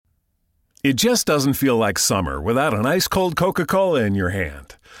It just doesn't feel like summer without an ice-cold Coca-Cola in your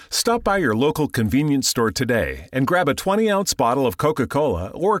hand. Stop by your local convenience store today and grab a 20-ounce bottle of Coca-Cola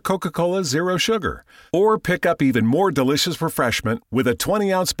or Coca-Cola Zero Sugar. Or pick up even more delicious refreshment with a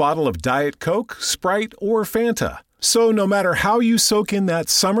 20-ounce bottle of Diet Coke, Sprite, or Fanta. So no matter how you soak in that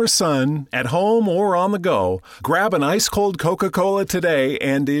summer sun, at home or on the go, grab an ice-cold Coca-Cola today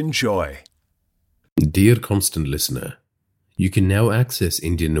and enjoy. Dear constant listener, you can now access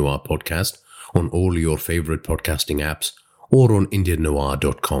Indian Noir podcast on all your favorite podcasting apps or on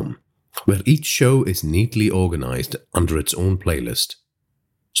indiannoir.com, where each show is neatly organized under its own playlist.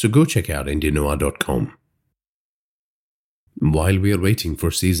 So go check out indiannoir.com. While we are waiting for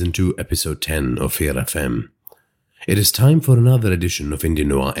Season 2, Episode 10 of Fear FM, it is time for another edition of Indian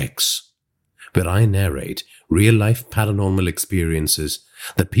Noir X, where I narrate real-life paranormal experiences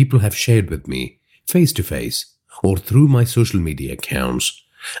that people have shared with me face-to-face or through my social media accounts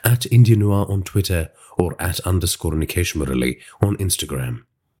at Indian Noir on Twitter or at _Nikeshmurali on Instagram.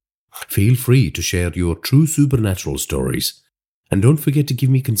 Feel free to share your true supernatural stories and don't forget to give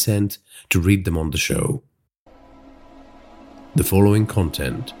me consent to read them on the show. The following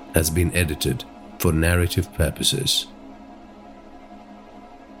content has been edited for narrative purposes.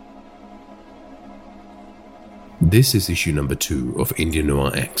 This is issue number 2 of Indian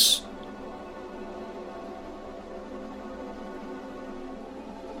Noir X.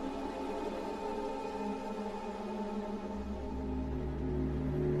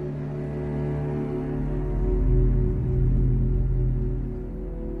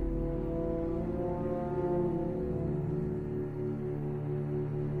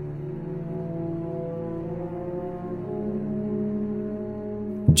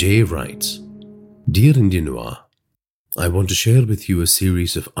 Jay writes, Dear Indian Noir, I want to share with you a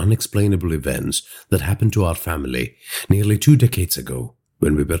series of unexplainable events that happened to our family nearly 2 decades ago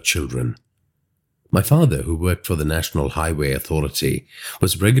when we were children. My father, who worked for the National Highway Authority,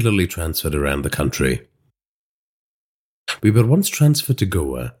 was regularly transferred around the country. We were once transferred to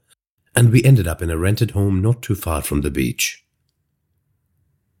Goa, and we ended up in a rented home not too far from the beach.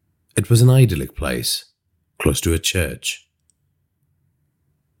 It was an idyllic place, close to a church.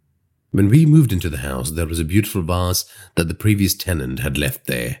 When we moved into the house, there was a beautiful vase that the previous tenant had left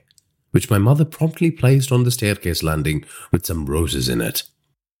there, which my mother promptly placed on the staircase landing with some roses in it.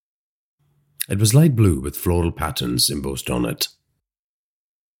 It was light blue with floral patterns embossed on it.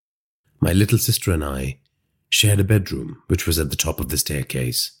 My little sister and I shared a bedroom which was at the top of the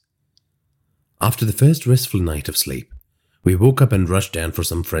staircase. After the first restful night of sleep, we woke up and rushed down for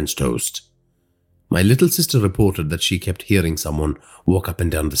some French toast. My little sister reported that she kept hearing someone walk up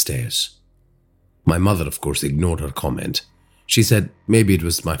and down the stairs. My mother, of course, ignored her comment. She said maybe it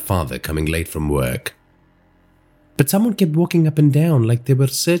was my father coming late from work. But someone kept walking up and down like they were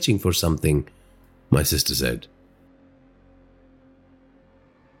searching for something, my sister said.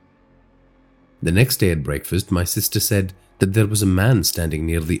 The next day at breakfast, my sister said that there was a man standing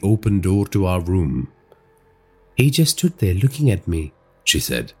near the open door to our room. He just stood there looking at me, she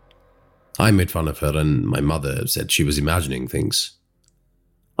said. I made fun of her and my mother said she was imagining things.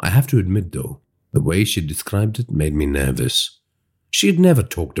 I have to admit though, the way she described it made me nervous. She had never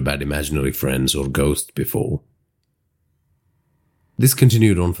talked about imaginary friends or ghosts before. This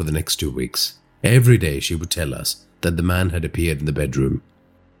continued on for the next 2 weeks. Every day she would tell us that the man had appeared in the bedroom.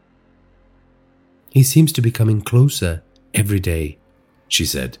 He seems to be coming closer every day, she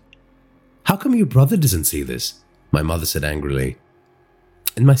said. How come your brother doesn't see this? My mother said angrily.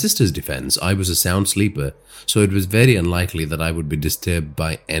 In my sister's defense, I was a sound sleeper, so it was very unlikely that I would be disturbed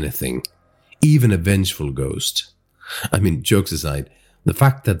by anything, even a vengeful ghost. I mean, jokes aside, the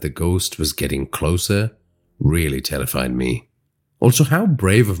fact that the ghost was getting closer really terrified me. Also, how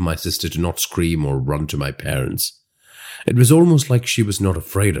brave of my sister to not scream or run to my parents. It was almost like she was not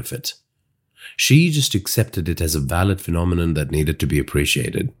afraid of it. She just accepted it as a valid phenomenon that needed to be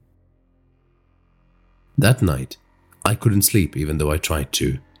appreciated. That night, I couldn't sleep even though I tried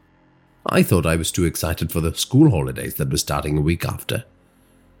to. I thought I was too excited for the school holidays that were starting a week after.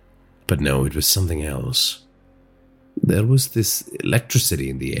 But no, it was something else. There was this electricity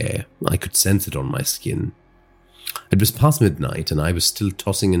in the air. I could sense it on my skin. It was past midnight and I was still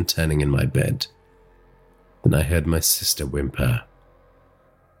tossing and turning in my bed. Then I heard my sister whimper.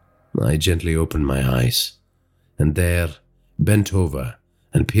 I gently opened my eyes, and there, bent over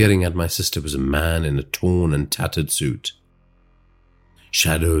and peering at my sister, was a man in a torn and tattered suit.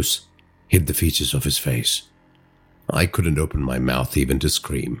 Shadows hid the features of his face. I couldn't open my mouth even to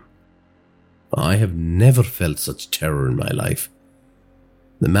scream. I have never felt such terror in my life.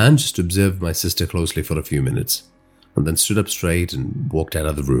 The man just observed my sister closely for a few minutes, and then stood up straight and walked out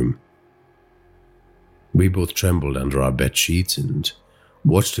of the room. We both trembled under our bed sheets and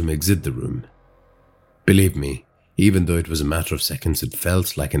watched him exit the room. Believe me, even though it was a matter of seconds, it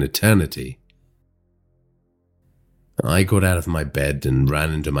felt like an eternity. I got out of my bed and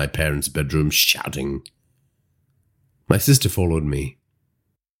ran into my parents' bedroom shouting. My sister followed me.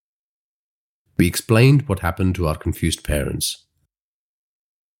 We explained what happened to our confused parents.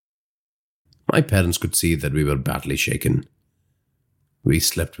 My parents could see that we were badly shaken. We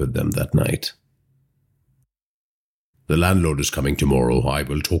slept with them that night. "The landlord is coming tomorrow. I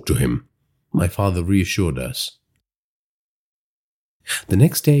will talk to him," my father reassured us. The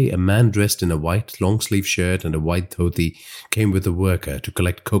next day, a man dressed in a white long-sleeve shirt and a white dhoti came with a worker to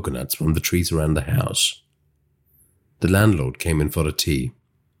collect coconuts from the trees around the house. The landlord came in for a tea.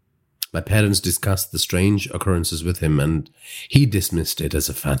 My parents discussed the strange occurrences with him, and he dismissed it as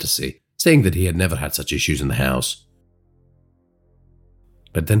a fantasy, saying that he had never had such issues in the house.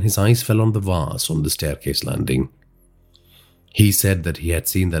 But then his eyes fell on the vase on the staircase landing. He said that he had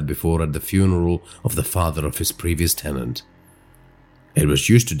seen that before at the funeral of the father of his previous tenant. It was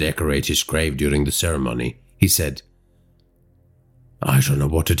used to decorate his grave during the ceremony, he said. "I don't know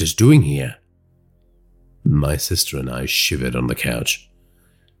what it is doing here." My sister and I shivered on the couch.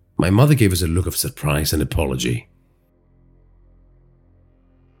 My mother gave us a look of surprise and apology.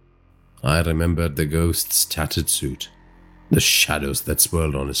 I remembered the ghost's tattered suit, the shadows that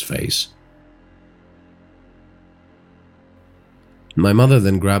swirled on his face. My mother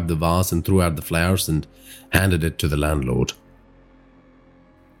then grabbed the vase and threw out the flowers and handed it to the landlord.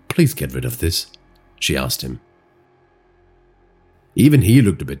 "Please get rid of this," she asked him. Even he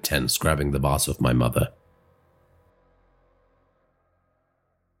looked a bit tense, grabbing the vase of my mother.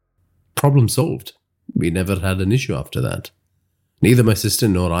 Problem solved. We never had an issue after that. Neither my sister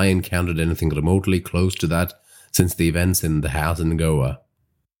nor I encountered anything remotely close to that since the events in the house in Goa.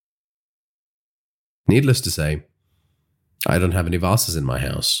 Needless to say, I don't have any vases in my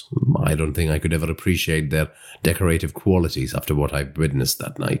house. I don't think I could ever appreciate their decorative qualities after what I witnessed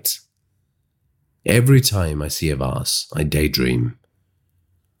that night. Every time I see a vase, I daydream.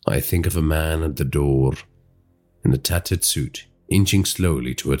 I think of a man at the door, in a tattered suit, inching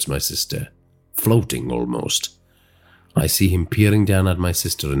slowly towards my sister, floating almost. I see him peering down at my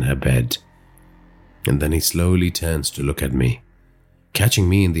sister in her bed, and then he slowly turns to look at me, catching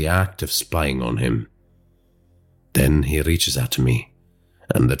me in the act of spying on him. Then he reaches out to me,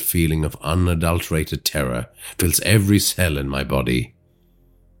 and that feeling of unadulterated terror fills every cell in my body.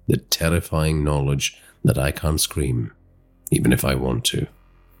 The terrifying knowledge that I can't scream, even if I want to.